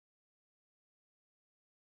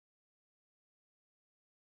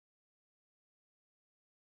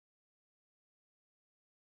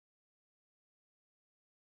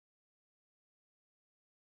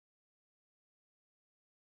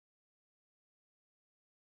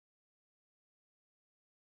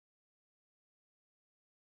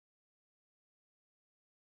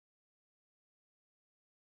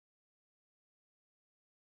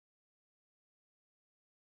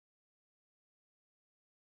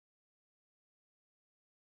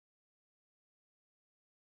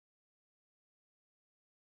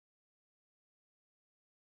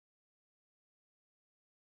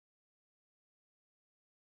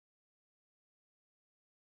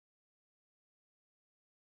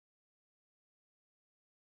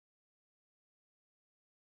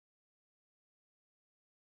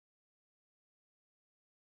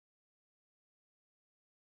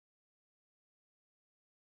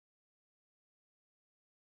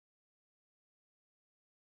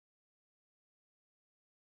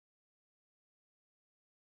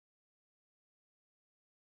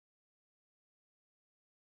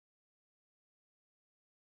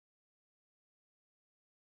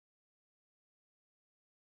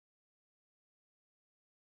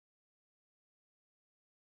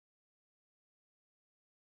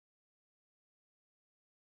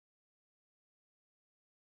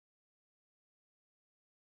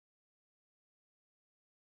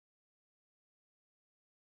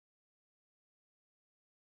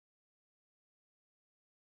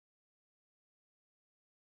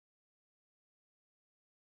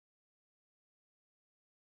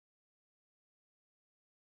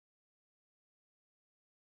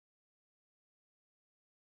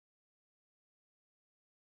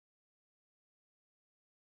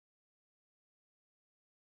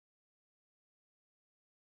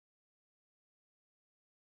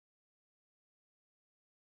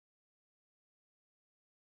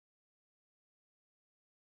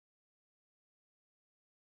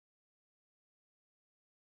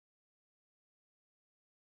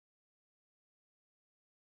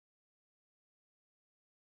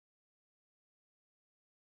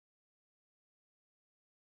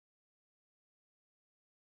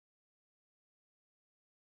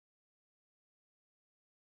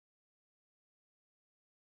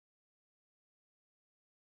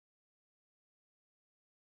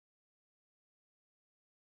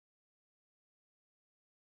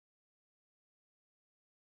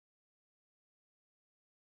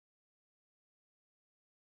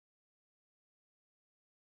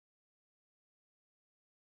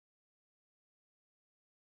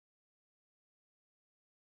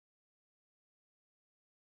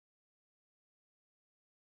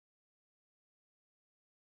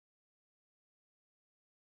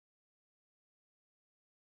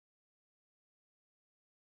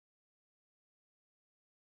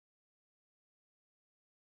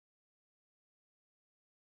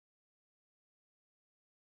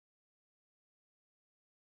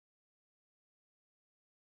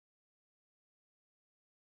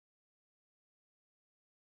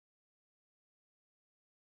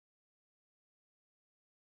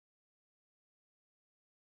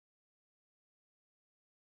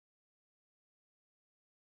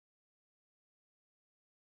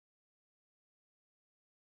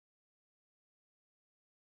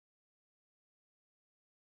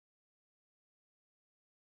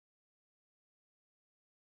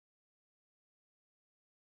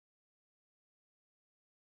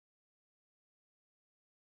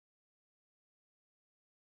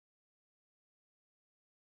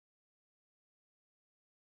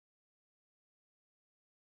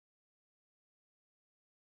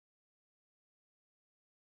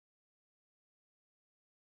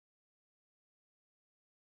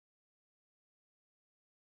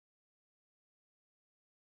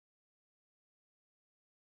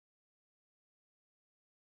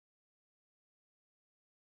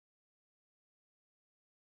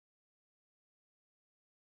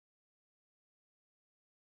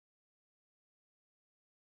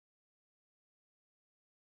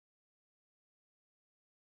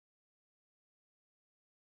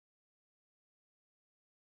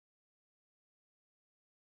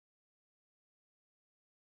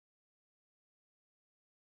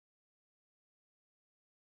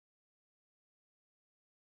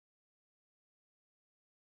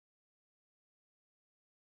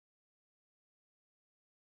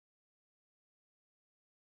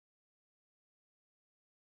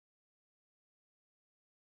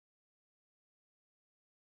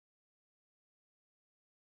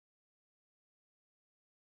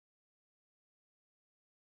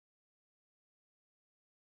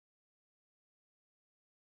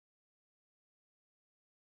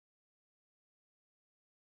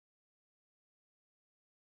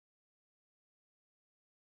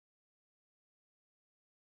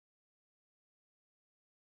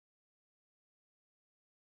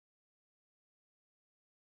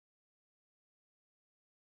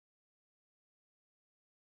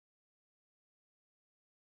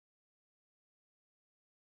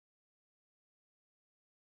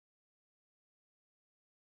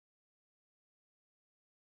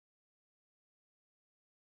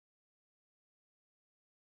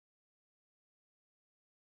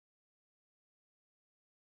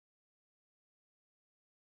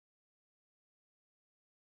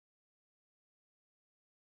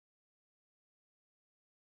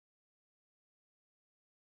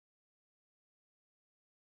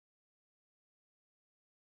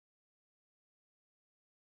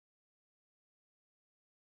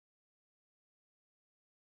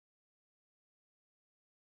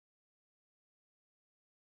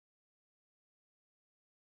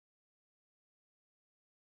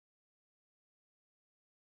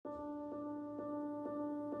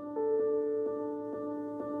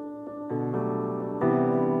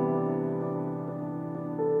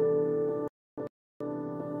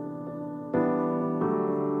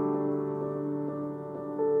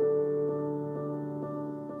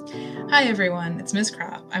Hi everyone, it's Ms.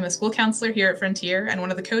 Kropp. I'm a school counselor here at Frontier and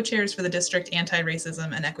one of the co-chairs for the District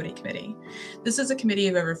Anti-Racism and Equity Committee. This is a committee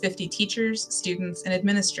of over 50 teachers, students, and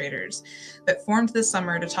administrators that formed this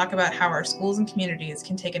summer to talk about how our schools and communities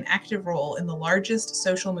can take an active role in the largest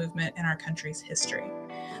social movement in our country's history.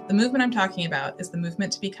 The movement I'm talking about is the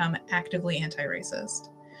movement to become actively anti-racist.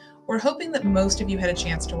 We're hoping that most of you had a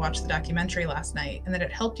chance to watch the documentary last night and that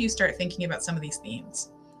it helped you start thinking about some of these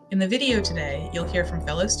themes. In the video today, you'll hear from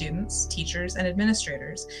fellow students, teachers, and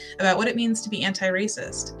administrators about what it means to be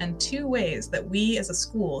anti-racist and 2 ways that we as a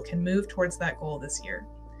school can move towards that goal this year.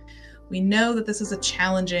 We know that this is a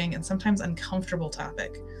challenging and sometimes uncomfortable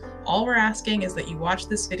topic. All we're asking is that you watch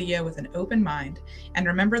this video with an open mind and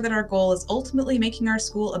remember that our goal is ultimately making our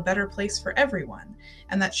school a better place for everyone,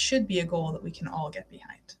 and that should be a goal that we can all get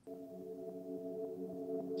behind.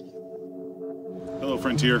 Hello,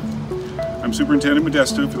 Frontier. I'm Superintendent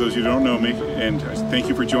Modesto, for those of you who don't know me, and thank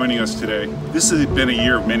you for joining us today. This has been a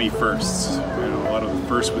year of many firsts. A lot of the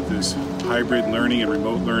firsts with this hybrid learning and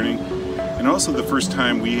remote learning, and also the first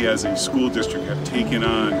time we as a school district have taken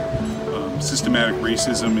on systematic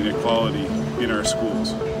racism and inequality in our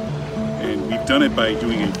schools. And we've done it by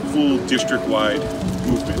doing a full district-wide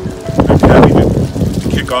movement. I'm happy to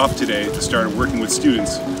kick off today to start working with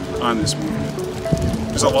students on this movement.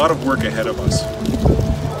 There's a lot of work ahead of us.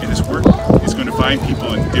 And this work is going to find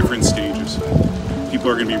people in different stages. People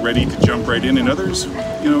are going to be ready to jump right in, and others,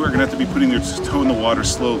 are going to have to be putting their toe in the water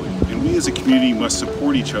slowly. And we as a community must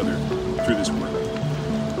support each other through this work.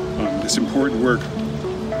 This important work,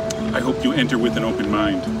 I hope you enter with an open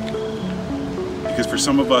mind. Because for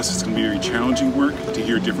some of us, it's going to be very challenging work to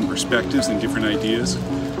hear different perspectives and different ideas.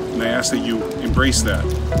 And I ask that you embrace that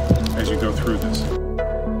as you go through this.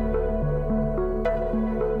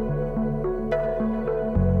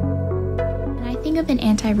 Of an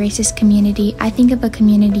anti-racist community, I think of a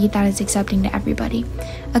community that is accepting to everybody.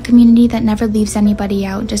 A community that never leaves anybody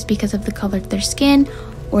out just because of the color of their skin,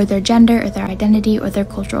 or their gender, or their identity, or their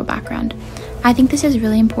cultural background. I think this is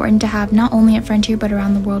really important to have not only at Frontier but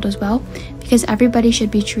around the world as well, because everybody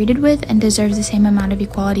should be treated with and deserves the same amount of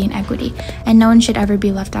equality and equity, and no one should ever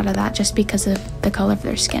be left out of that just because of the color of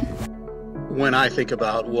their skin. When I think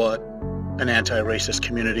about what an anti-racist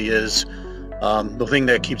community is, the thing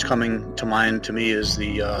that keeps coming to mind to me is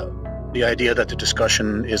the idea that the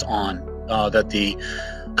discussion is on, that the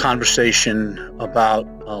conversation about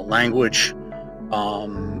language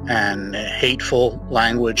and hateful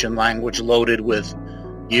language and language loaded with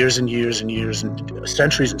years and years and years and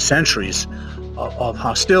centuries of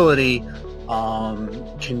hostility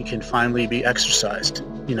can finally be exercised.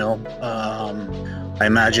 I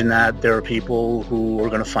imagine that there are people who are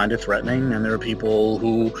going to find it threatening, and there are people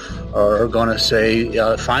who are going to say,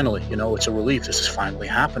 finally, it's a relief, this is finally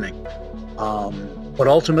happening. But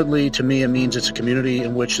ultimately, to me, it means it's a community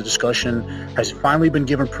in which the discussion has finally been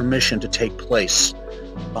given permission to take place.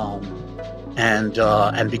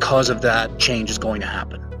 And because of that, change is going to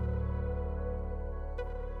happen.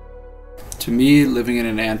 To me, living in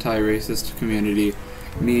an anti-racist community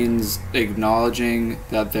means acknowledging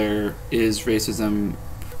that there is racism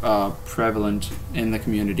prevalent in the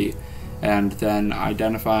community, and then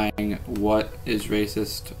identifying what is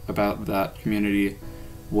racist about that community,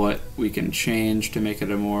 what we can change to make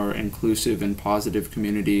it a more inclusive and positive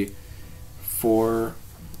community for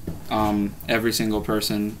every single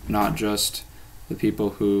person, not just the people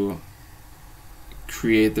who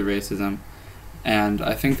create the racism. And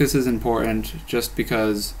I think this is important just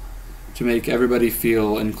because to make everybody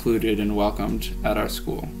feel included and welcomed at our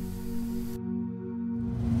school.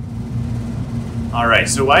 All right,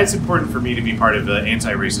 so why it's important for me to be part of the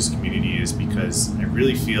anti-racist community is because I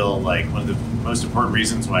really feel like one of the most important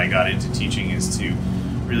reasons why I got into teaching is to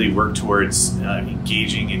really work towards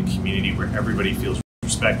engaging in community where everybody feels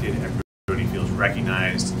respected, everybody feels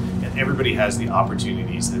recognized, and everybody has the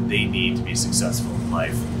opportunities that they need to be successful in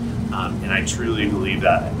life. And I truly believe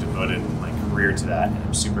that. I've devoted my career to that, and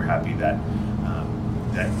I'm super happy that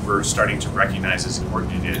that we're starting to recognize as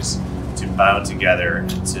important it is to bound together and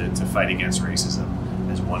to fight against racism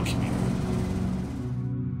as one community.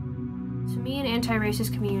 To me, an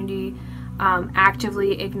anti-racist community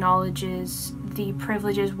actively acknowledges the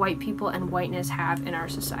privileges white people and whiteness have in our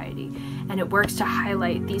society, and it works to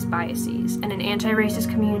highlight these biases. And an anti-racist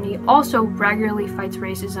community also regularly fights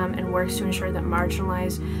racism and works to ensure that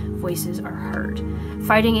marginalized voices are heard.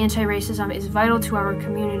 Fighting anti-racism is vital to our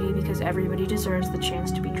community because everybody deserves the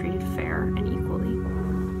chance to be treated fair and equally.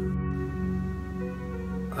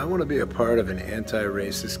 I want to be a part of an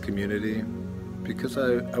anti-racist community because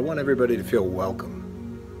I want everybody to feel welcome.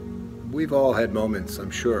 We've all had moments,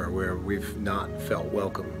 I'm sure, where we've not felt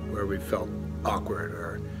welcome where we felt awkward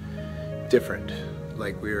or different,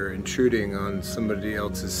 like we were intruding on somebody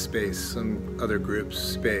else's space, some other group's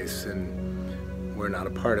space, and we're not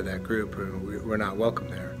a part of that group, or we're not welcome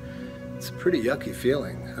there. It's a pretty yucky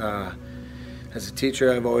feeling. As a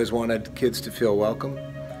teacher, I've always wanted kids to feel welcome,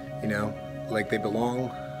 you know, like they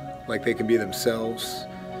belong, like they can be themselves,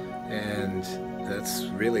 and that's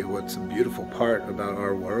really what's a beautiful part about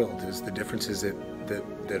our world, is the differences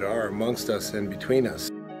that are amongst us and between us.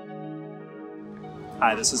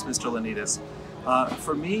 Hi, this is Mr. Lanitas.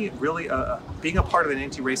 For me, really, being a part of an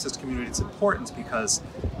anti-racist community is important because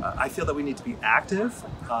I feel that we need to be active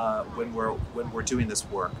when we're doing this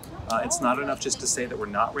work. It's not enough just to say that we're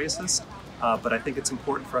not racist, but I think it's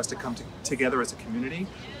important for us to come together as a community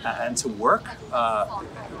and to work,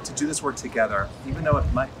 to do this work together, even though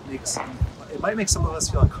it might make some of us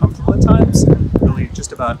feel uncomfortable at times. Really,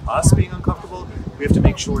 just about us being uncomfortable, we have to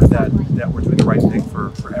make sure that we're doing the right thing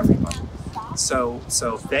for everybody. So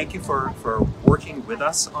thank you for working with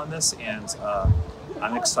us on this, and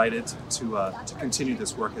I'm excited to continue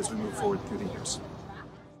this work as we move forward through the years.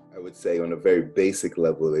 I would say on a very basic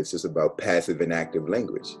level, it's just about passive and active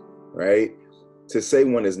language, right? To say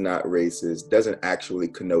one is not racist doesn't actually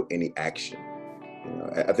connote any action. You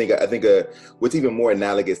know, I think what's even more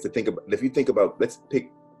analogous to think about, if you think about, let's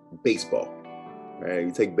pick baseball, right?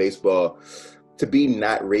 You take baseball, to be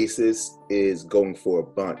not racist is going for a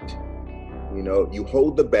bunt. You know, you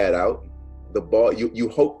hold the bat out, the ball, you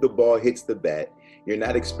hope the ball hits the bat. You're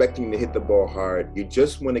not expecting to hit the ball hard. You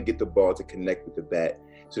just want to get the ball to connect with the bat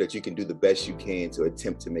so that you can do the best you can to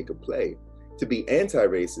attempt to make a play. To be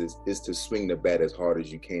anti-racist is to swing the bat as hard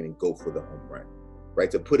as you can and go for the home run,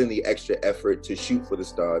 right? To put in the extra effort to shoot for the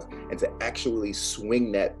stars and to actually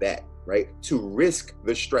swing that bat, right? To risk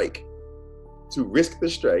the strike,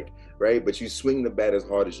 right? But you swing the bat as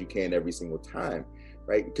hard as you can every single time.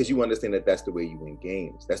 Right? Because you understand that that's the way you win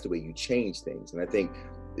games. That's the way you change things. And I think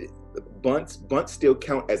bunts still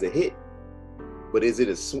count as a hit, but is it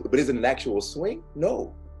an actual swing?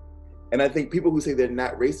 No. And I think people who say they're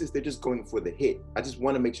not racist, they're just going for the hit. I just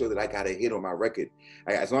want to make sure that I got a hit on my record.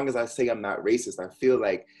 As long as I say I'm not racist, I feel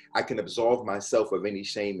like I can absolve myself of any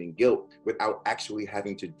shame and guilt without actually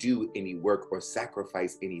having to do any work or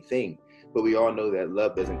sacrifice anything. But we all know that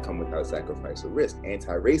love doesn't come without sacrifice or risk.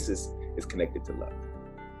 Anti-racist is connected to love.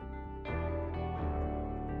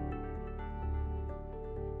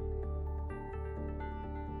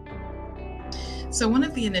 So one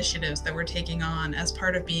of the initiatives that we're taking on as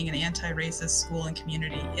part of being an anti-racist school and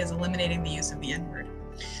community is eliminating the use of the N-word.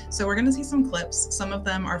 So we're going to see some clips. Some of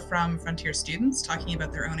them are from Frontier students talking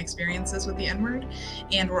about their own experiences with the N-word.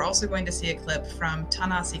 And we're also going to see a clip from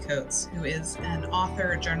Ta-Nehisi Coates, who is an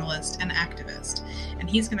author, journalist, and activist. And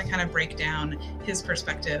he's going to kind of break down his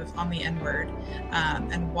perspective on the N-word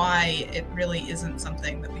and why it really isn't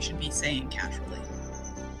something that we should be saying casually.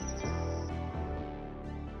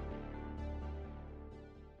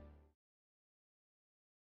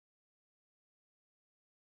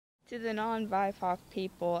 To the non-BIPOC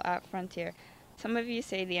people at Frontier, some of you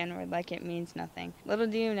say the N-word like it means nothing. Little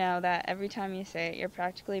do you know that every time you say it, you're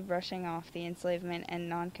practically brushing off the enslavement and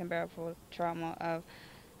non-comparable trauma of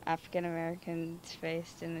African Americans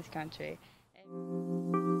faced in this country.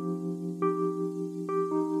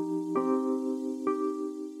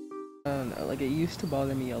 Like, it used to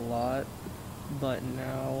bother me a lot, but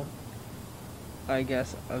now I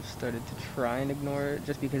guess I've started to try and ignore it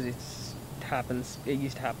just because it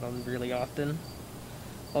used to happen really often,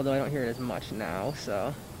 although I don't hear it as much now.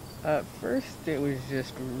 So at first it was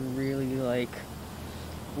just really like,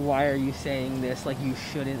 why are you saying this? Like, you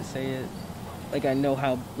shouldn't say it. Like, I know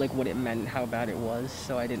what it meant, how bad it was,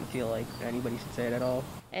 so I didn't feel like anybody should say it at all.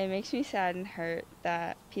 It makes me sad and hurt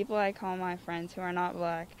that people I call my friends who are not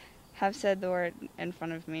black have said the word in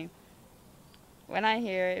front of me. When I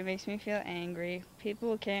hear it, it makes me feel angry.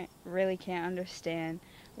 People can't understand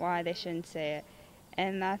why they shouldn't say it,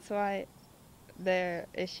 and that's why the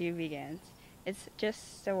issue begins. It's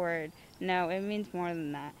just a word. No, it means more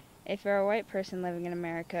than that. If you're a white person living in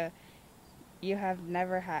America, you have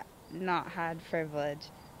never not had privilege.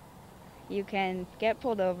 You can get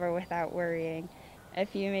pulled over without worrying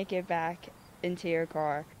if you make it back into your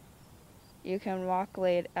car. You can walk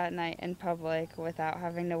late at night in public without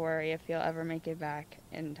having to worry if you'll ever make it back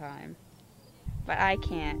in time. But I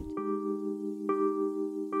can't.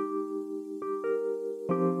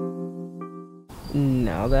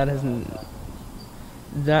 No, that has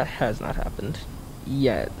not happened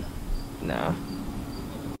yet. No.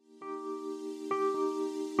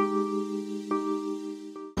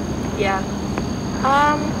 Yeah.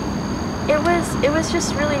 It was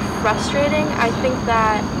just really frustrating. I think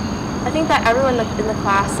that I think that everyone in the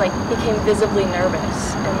class like became visibly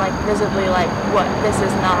nervous and like visibly like, what, this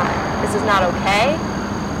is not okay.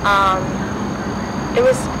 It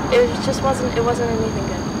wasn't anything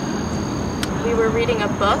good. We were reading a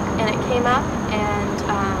book and it came up, and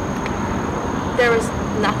there was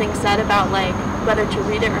nothing said about like whether to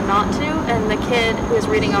read it or not to, and the kid who was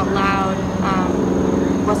reading out loud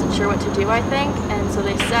wasn't sure what to do, I think, and so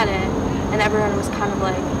they said it, and everyone was kind of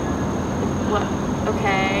like, what,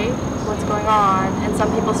 okay, what's going on? And some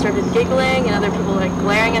people started giggling, and other people like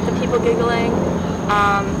glaring at the people giggling,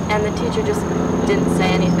 and the teacher just didn't say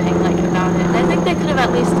anything like about it. And I think they could have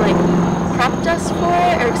at least like prepped us for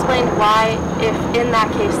it or explained why, if in that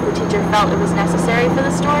case the teacher felt it was necessary for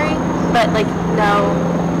the story, but like no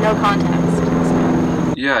context.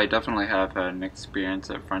 Yeah, I definitely have had an experience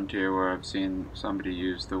at Frontier where I've seen somebody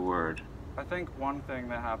use the word. I think one thing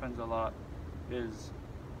that happens a lot is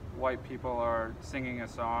white people are singing a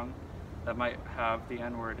song that might have the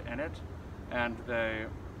N-word in it, and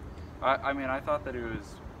I mean, I thought that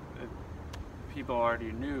people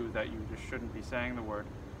already knew that you just shouldn't be saying the word,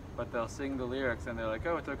 but they'll sing the lyrics and they're like,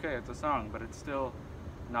 oh, it's okay, it's a song, but it's still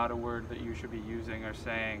not a word that you should be using or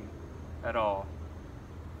saying at all.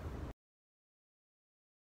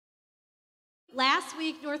 Last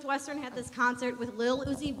week, Northwestern had this concert with Lil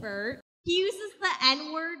Uzi Vert. He uses the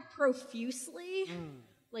N-word profusely,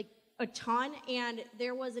 like a ton, and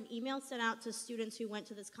there was an email sent out to students who went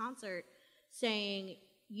to this concert saying,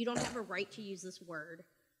 you don't have a right to use this word,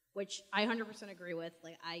 which I 100% agree with.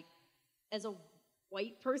 Like, as a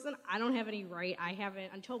white person, I don't have any right. I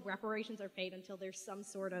haven't, until reparations are paid, until there's some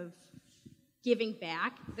sort of giving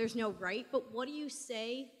back, there's no right. But what do you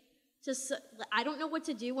say to, I don't know what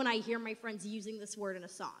to do when I hear my friends using this word in a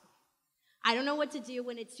song. I don't know what to do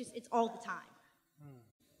when it's all the time.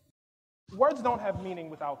 Words don't have meaning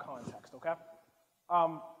without context, okay?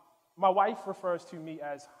 My wife refers to me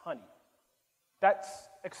as honey. That's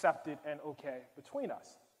accepted and okay between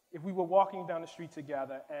us. If we were walking down the street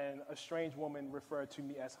together and a strange woman referred to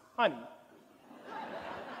me as honey,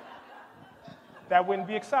 that wouldn't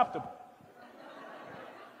be acceptable.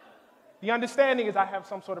 The understanding is I have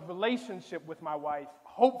some sort of relationship with my wife.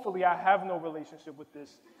 Hopefully I have no relationship with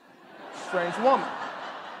this strange woman.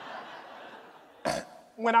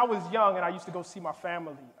 When I was young and I used to go see my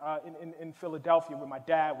family in Philadelphia where my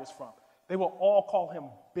dad was from, they will all call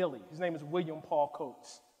him Billy. His name is William Paul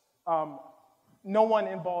Coates. No one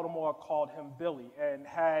in Baltimore called him Billy, and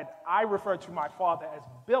had I referred to my father as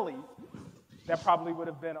Billy, that probably would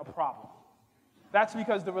have been a problem. That's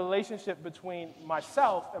because the relationship between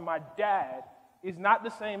myself and my dad is not the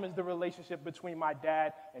same as the relationship between my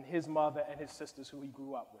dad and his mother and his sisters who he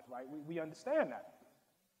grew up with, right? We understand that.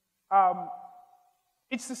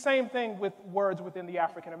 It's the same thing with words within the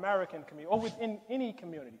African American community or within any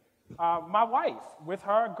community. My wife, with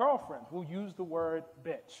her girlfriend, will use the word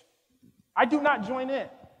bitch. I do not join in.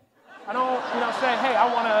 I don't, say, hey, I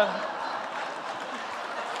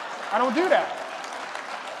don't do that.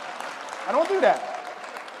 I don't do that.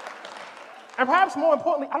 And perhaps more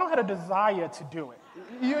importantly, I don't have a desire to do it.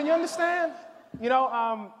 You understand?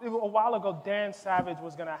 A while ago, Dan Savage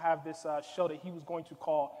was going to have this show that he was going to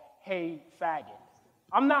call Hey Faggot.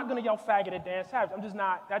 I'm not going to yell faggot at Dan Savage.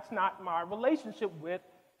 That's not my relationship with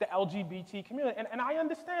the LGBT community. And I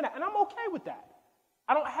understand that, and I'm okay with that.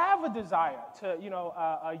 I don't have a desire to,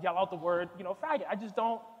 yell out the word, faggot. I just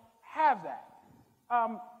don't have that.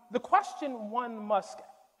 The question one must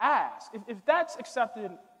ask, if that's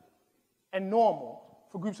accepted and normal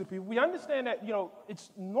for groups of people, we understand that,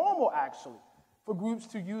 it's normal, actually, for groups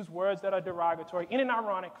to use words that are derogatory in an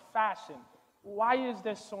ironic fashion. Why is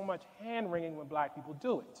there so much hand-wringing when black people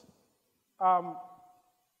do it?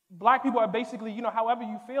 Black people are basically, however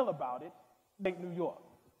you feel about it, like New York,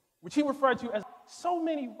 which he referred to as so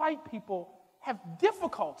many white people have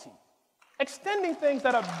difficulty extending things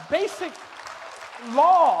that are basic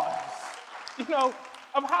laws,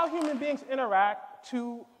 of how human beings interact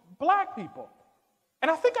to black people.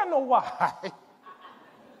 And I think I know why.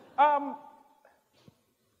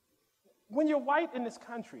 When you're white in this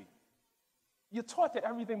country, you're taught that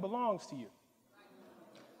everything belongs to you.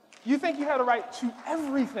 You think you have a right to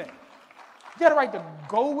everything. You have a right to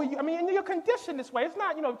go where you, and you're conditioned this way. It's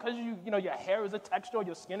not, because your hair is a texture or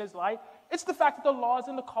your skin is light. It's the fact that the laws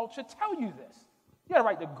and the culture tell you this. You have a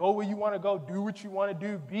right to go where you want to go, do what you want to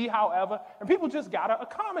do, be however, and people just got to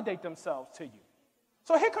accommodate themselves to you.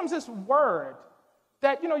 So here comes this word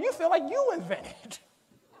that, you feel like you invented.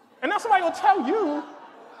 And now somebody will tell you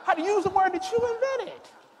how to use the word that you invented.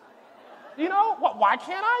 Why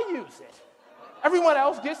can't I use it? Everyone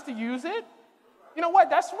else gets to use it. You know what?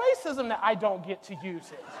 That's racism that I don't get to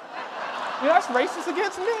use it. You know, that's racist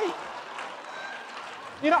against me.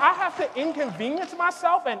 You know, I have to inconvenience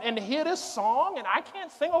myself and hear this song and I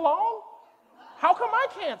can't sing along? How come I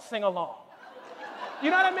can't sing along? You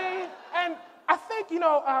know what I mean? And I think, you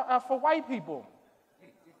know, for white people,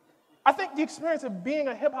 I think the experience of being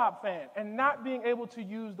a hip-hop fan and not being able to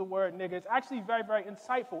use the word nigga is actually very, very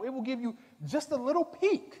insightful. It will give you just a little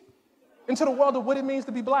peek into the world of what it means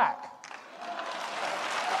to be black.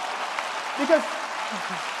 Because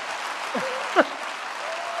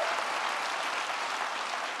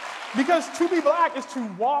because to be black is to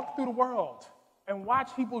walk through the world and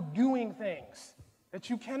watch people doing things that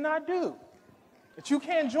you cannot do, that you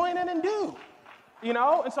can't join in and do, you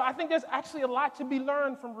know? And so I think there's actually a lot to be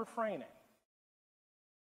learned from refraining.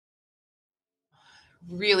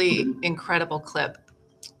 Really incredible clip.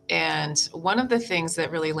 And one of the things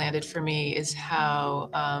that really landed for me is how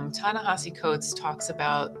Ta-Nehisi Coates talks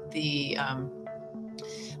about the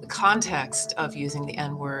context of using the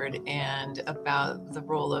N-word and about the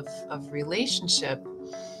role of relationship.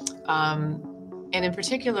 And in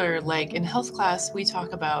particular, like in health class, we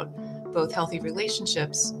talk about both healthy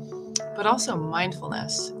relationships, but also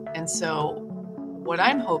mindfulness. And so what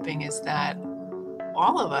I'm hoping is that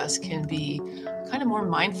all of us can be kind of more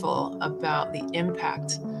mindful about the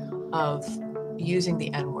impact of using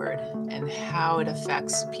the N-word and how it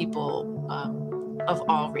affects people of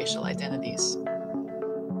all racial identities.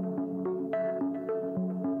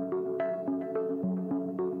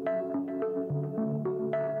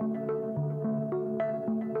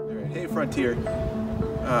 Hey Frontier,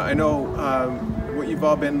 I know what you've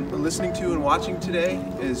all been listening to and watching today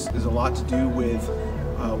is a lot to do with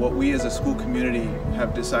what we as a school community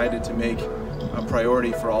have decided to make a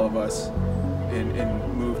priority for all of us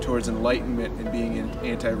and move towards enlightenment and being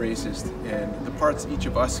anti-racist, and the parts each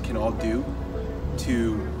of us can all do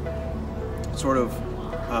to sort of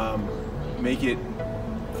make it,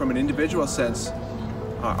 from an individual sense,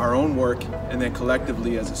 our own work, and then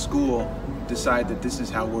collectively as a school decide that this is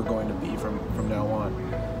how we're going to be from now on.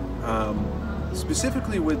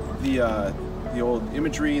 Specifically with the old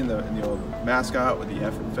imagery and the old mascot with the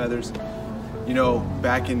F and feathers, you know,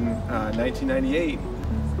 back in 1998,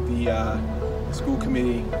 the school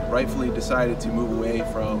committee rightfully decided to move away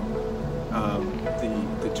from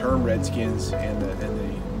the term Redskins and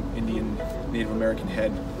the Indian Native American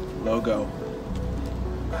head logo.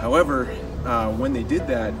 However, when they did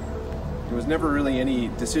that, there was never really any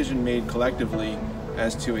decision made collectively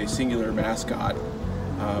as to a singular mascot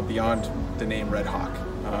beyond the name Red Hawk.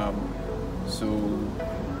 So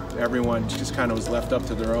everyone just kind of was left up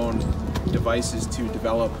to their own devices to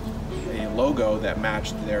develop a logo that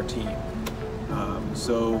matched their team.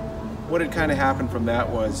 So what had kind of happened from that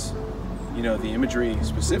was, you know, the imagery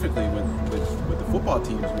specifically with the football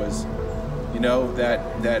teams was, you know, that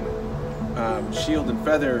shield and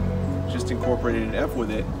feather just incorporated an F with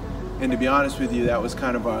it. And to be honest with you, that was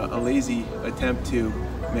kind of a lazy attempt to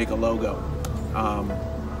make a logo.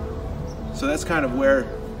 So that's kind of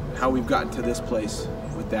how we've gotten to this place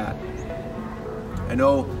with that. I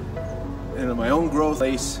know in my own growth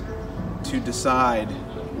place to decide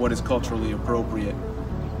what is culturally appropriate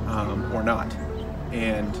or not.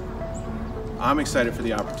 And I'm excited for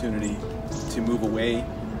the opportunity to move away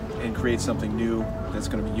and create something new that's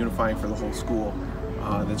going to be unifying for the whole school.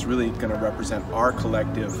 That's really going to represent our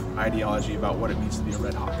collective ideology about what it means to be a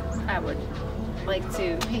Red Hawk. I would like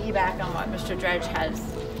to piggyback on what Mr. Dredge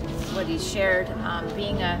what he shared.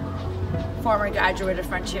 Being a former graduate of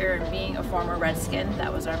Frontier and being a former Redskin,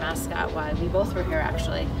 that was our mascot while we both were here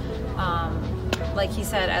actually. Like he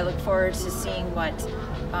said, I look forward to seeing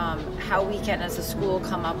how we can as a school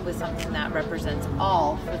come up with something that represents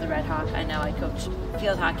all for the Red Hawk. I know I coach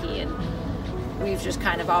field hockey and we've just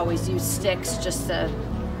kind of always used sticks just to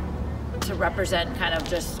represent kind of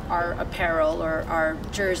just our apparel or our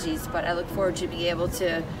jerseys, but I look forward to being able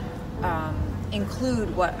to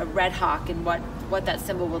include what a Red Hawk and what that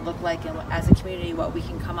symbol would look like, and as a community what we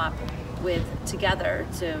can come up with together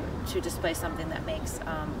to display something that makes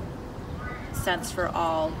sense for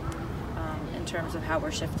all in terms of how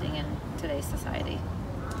we're shifting in today's society.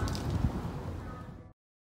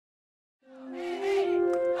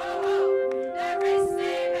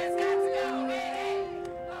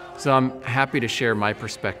 So I'm happy to share my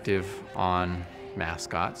perspective on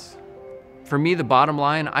mascots. For me, the bottom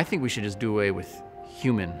line, I think we should just do away with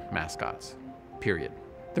human mascots, period.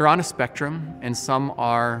 They're on a spectrum, and some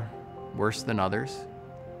are worse than others.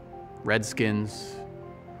 Redskins,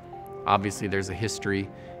 obviously there's a history,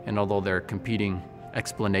 and although there are competing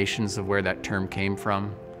explanations of where that term came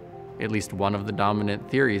from, at least one of the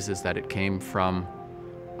dominant theories is that it came from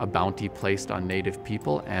a bounty placed on Native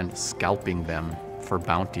people and scalping them for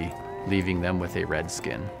bounty, leaving them with a red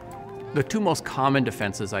skin. The two most common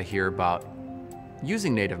defenses I hear about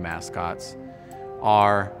using Native mascots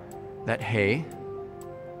are that, hey,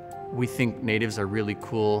 we think Natives are really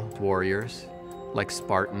cool warriors, like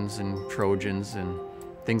Spartans and Trojans and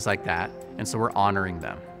things like that, and so we're honoring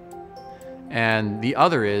them. And the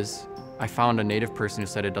other is, I found a Native person who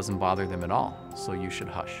said it doesn't bother them at all, so you should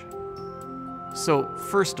hush. So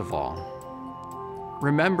first of all,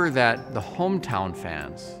 remember that the hometown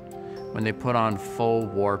fans, when they put on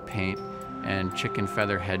faux war paint and chicken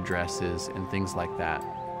feather headdresses and things like that,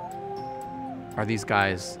 are these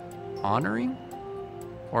guys honoring,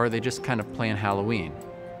 or are they just kind of playing Halloween?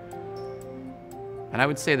 And I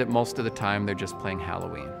would say that most of the time they're just playing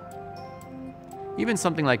Halloween. Even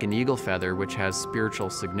something like an eagle feather, which has spiritual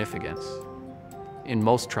significance, in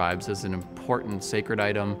most tribes is an important sacred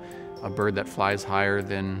item, a bird that flies higher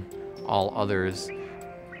than all others,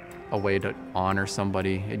 a way to honor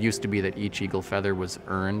somebody. It used to be that each eagle feather was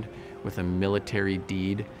earned with a military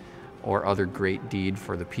deed or other great deed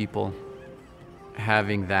for the people.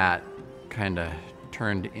 Having that kind of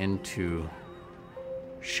turned into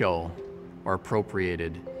show or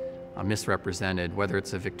appropriated, misrepresented, whether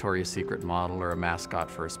it's a Victoria's Secret model or a mascot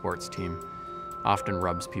for a sports team, often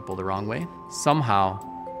rubs people the wrong way. Somehow,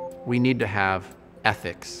 we need to have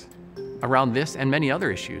ethics around this and many other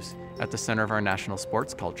issues at the center of our national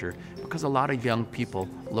sports culture, because a lot of young people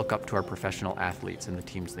look up to our professional athletes and the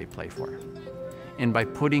teams they play for. And by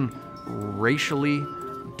putting racially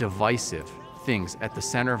divisive things at the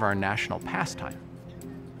center of our national pastime,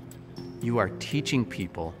 you are teaching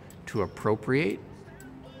people to appropriate,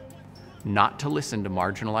 not to listen to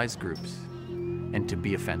marginalized groups, and to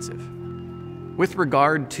be offensive. With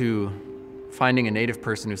regard to finding a Native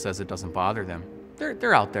person who says it doesn't bother them,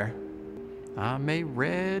 they're out there. I'm a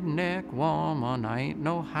redneck woman, I ain't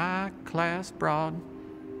no high-class broad.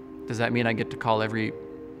 Does that mean I get to call every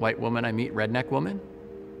white woman I meet redneck woman?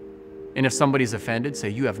 And if somebody's offended, say,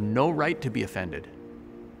 you have no right to be offended,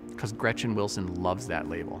 because Gretchen Wilson loves that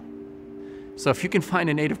label. So if you can find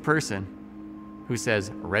a Native person who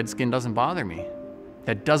says, red skin doesn't bother me,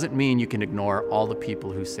 that doesn't mean you can ignore all the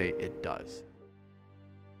people who say it does.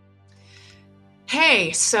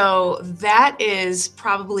 Hey, so that is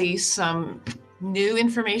probably some new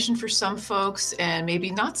information for some folks and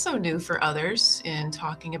maybe not so new for others in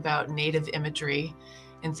talking about Native imagery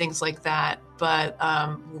and things like that. But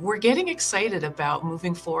we're getting excited about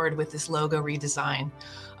moving forward with this logo redesign.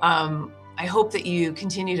 I hope that you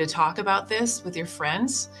continue to talk about this with your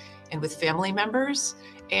friends and with family members.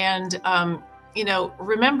 And, you know,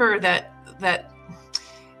 remember that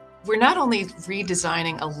we're not only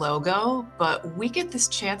redesigning a logo, but we get this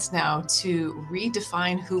chance now to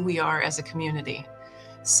redefine who we are as a community.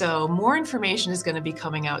 So more information is going to be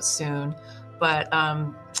coming out soon, but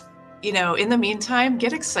you know, in the meantime,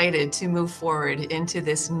 get excited to move forward into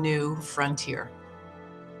this new frontier.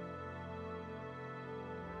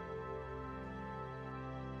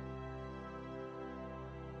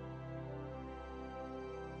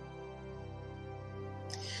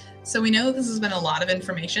 So we know this has been a lot of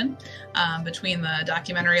information between the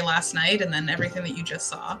documentary last night and then everything that you just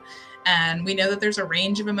saw. And we know that there's a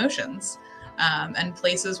range of emotions and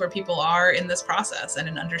places where people are in this process and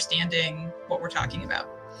in understanding what we're talking about.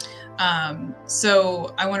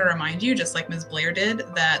 So I want to remind you, just like Ms. Blair did,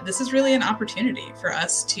 that this is really an opportunity for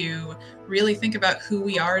us to really think about who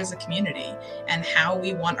we are as a community and how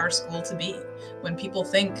we want our school to be. When people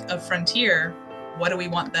think of Frontier, what do we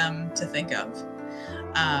want them to think of?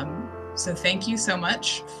 So thank you so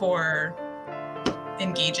much for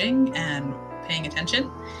engaging and paying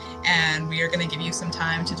attention. And we are going to give you some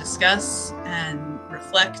time to discuss and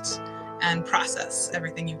reflect and process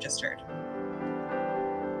everything you've just heard.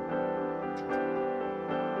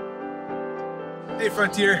 Hey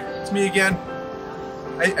Frontier, it's me again.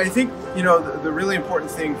 I think, you know, the really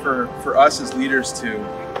important thing for us as leaders to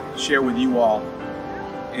share with you all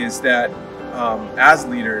is that as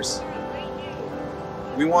leaders,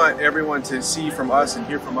 we want everyone to see from us and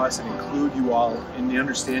hear from us and include you all in the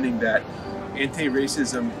understanding that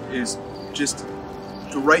anti-racism is just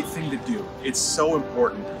the right thing to do. It's so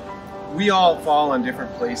important. We all fall on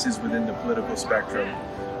different places within the political spectrum,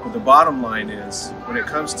 but the bottom line is, when it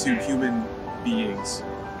comes to human beings,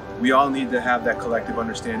 we all need to have that collective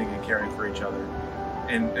understanding and caring for each other.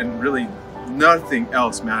 And really, nothing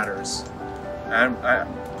else matters.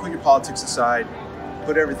 Put your politics aside,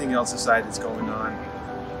 put everything else aside that's going on.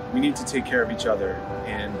 We need to take care of each other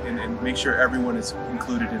and make sure everyone is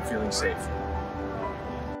included and feeling safe.